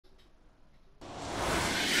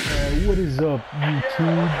What is up,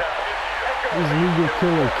 YouTube? This Legal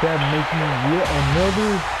Killer Cat making yet another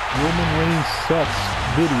Roman Reigns sucks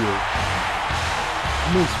video. Let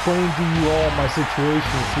me explain to you all my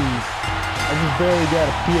situation. See, I just barely got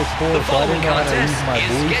a PS4, so I didn't know how to use my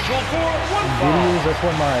voice in videos. That's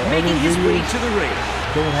why my other videos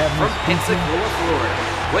don't have me speaking.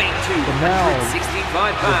 But now,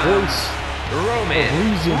 the voice of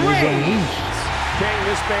reason is unleashed. I'm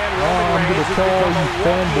gonna tell all you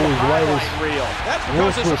fanboys why this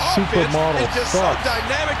work for supermodel sucks.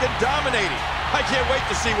 Dynamic and dominating. I can't wait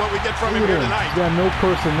to see what we get from him here tonight. He's got no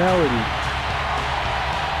personality.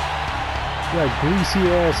 He's got greasy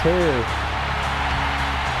ass hair.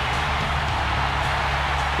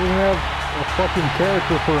 Doesn't have a fucking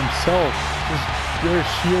character for himself. Just wears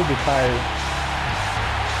Shield attire.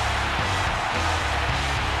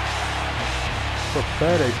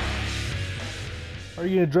 Pathetic. How are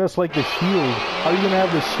you gonna dress like the Shield? How are you gonna have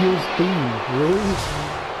the Shield's theme? Really?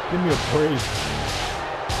 Give me a break.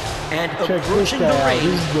 And check this guy out.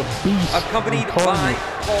 This is the Beast. Accompanied by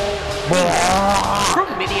Paul from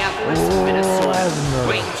Minneapolis, Minnesota,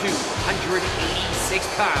 weighing 286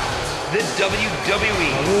 pounds. The WWE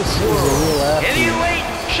World Heavyweight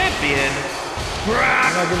Champion,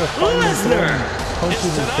 Brock Lesnar. Is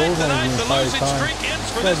tonight the losing streak ends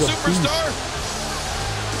for this superstar?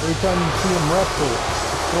 Every time you see him wrestle,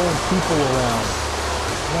 throwing people around.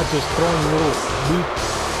 Not just throwing little weak,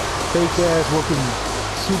 fake-ass looking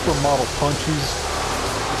supermodel punches.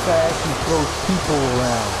 This guy actually throws people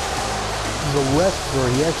around. He's a wrestler.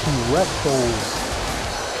 He actually wrestles.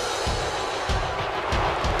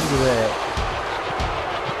 Look at that.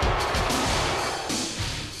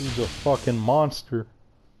 He's a fucking monster.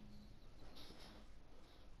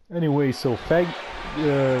 Anyway, so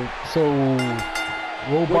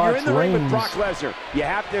When you're in the ring with Brock Lesnar, you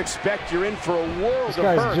have to expect you're in for a world of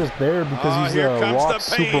hurt. This guy's just there because he's a Rock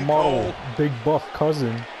supermodel, big buff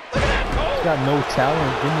cousin. He's got no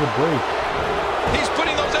talent. Give me a break. He's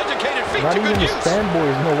putting those educated feet Not to even good his use.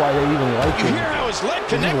 fanboys know why they even like him. You hear how his leg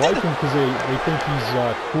They connected? just like him because they think he's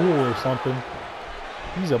cool or something.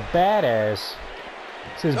 He's a badass.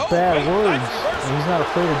 Says bad words, and he's not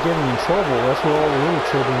afraid of getting in trouble. That's what all the little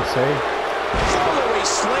children say. Follow a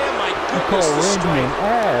slam, my You call goodness, Randy an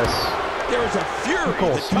ass. There is a fury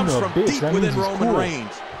that comes from deep within Roman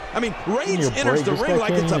Reigns. I mean, Reigns enters the ring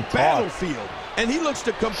like it's a battlefield, and he looks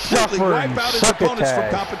to completely wipe out his opponents from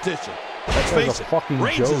competition. Let's face it,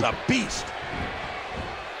 Reigns is a beast.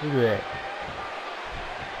 Look at that.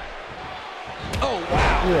 Oh,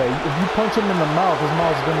 wow. Yeah, if you punch him in the mouth, his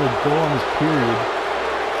mouth's gonna go on his period.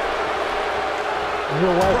 In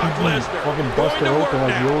real life, he's fucking busted open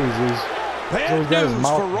like he always is. He's always got his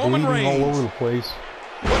mouth bleeding all over the place.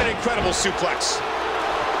 What an incredible suplex.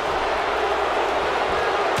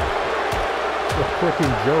 It's a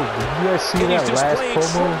freaking joke. Did you guys see that last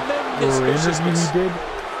promo or interview he did?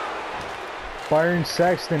 Byron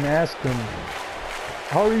Saxton asked him,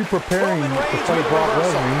 how are you preparing to fight Brock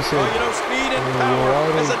Lesnar? And he said, speed and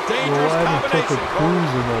power is a dangerous combination. Took a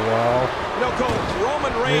cruise in a while. Coach,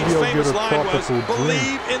 Roman Reigns' famous line was,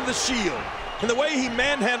 believe in the Shield. And the way he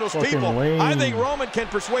manhandles people, I think Roman can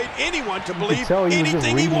persuade anyone to believe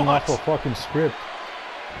anything he wants. Off a fucking script.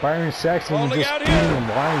 Byron Saxton was just feeding him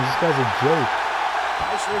lines. This guy's a joke.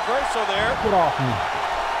 Nice reversal there. Get off me.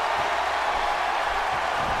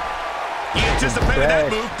 He anticipated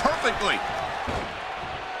that move perfectly.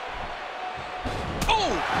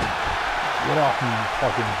 Oh! Get off me, you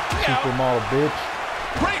fucking supermodel bitch.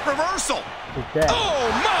 Great reversal. Take that. Oh,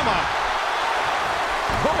 mama!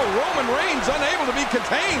 Oh, Roman Reigns unable to be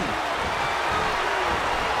contained.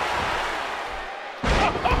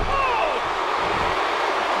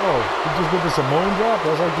 Oh, he just did the Samoan drop?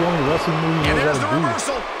 That's like the only wrestling move he knows how to do.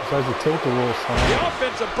 Besides the tilt-a-whirl slam. The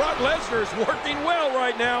offense of Brock Lesnar is working well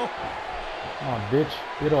right now. Come on, bitch.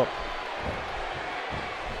 Get up.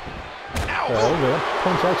 Ow! Okay.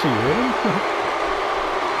 Punch actually hit him?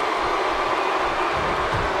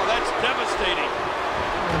 Oh, that's devastating.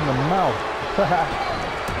 In the mouth.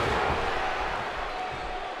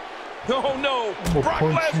 Oh no! Brock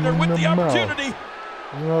Lesnar with the opportunity.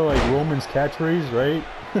 You know, like Roman's catchphrase, right?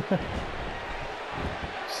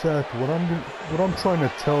 Seth, what I'm trying to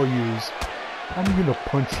tell you is, I'm gonna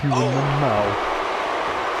punch you in the mouth.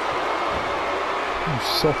 You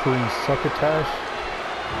suffering succotash.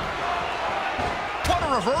 What a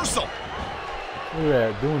reversal! Look at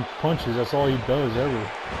that, doing punches. That's all he does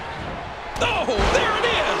ever. Oh, there it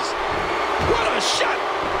is! What a shot!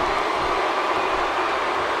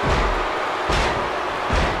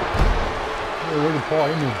 Look at Paul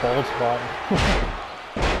Heyman's bald spot.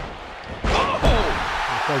 Oh!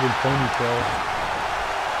 Fucking ponytail.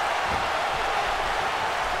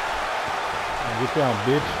 Get down,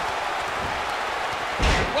 bitch.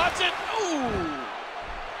 Watch it. Ooh.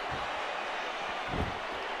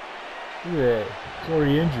 Look at that. He's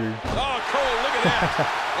already injured. Oh, Cole, look at that.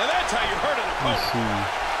 Now that's how you hurt an opponent. Let's see.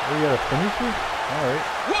 Oh, you got a finisher? All right.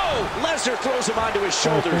 Whoa! Lesnar throws him onto his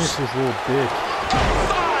Trying to shoulders. finish this little bitch. Top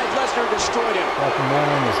 5. Lesnar destroyed him. Drop him down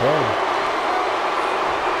on his head.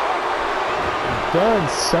 You're done,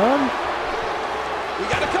 son. We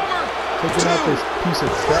got a cover. Taking out this piece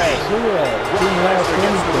of trash. Look at that. Didn't last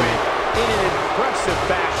anything. In an impressive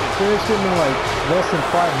fashion. Finished him in like less than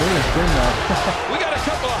 5 minutes, didn't I? We got a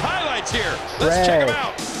couple of highlights here. Let's check them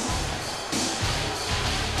out.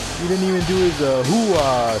 He didn't even do his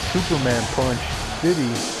Superman punch, did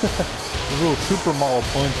he? His little supermodel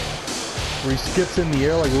punch, where he skips in the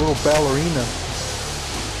air like a little ballerina.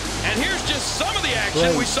 And here's just some of the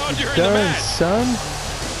action we saw during the done, match. Son.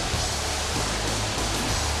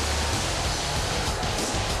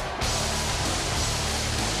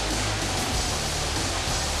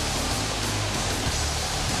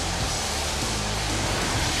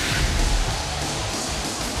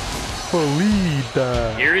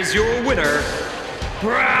 Polita. Here is your winner,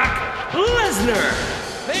 Brock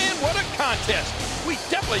Lesnar. Man, what a contest. We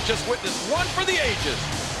definitely just witnessed one for the ages.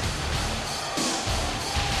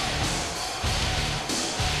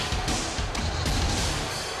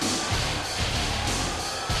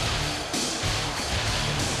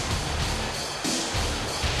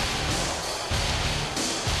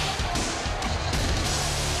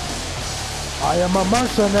 I am a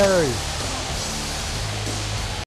mercenary.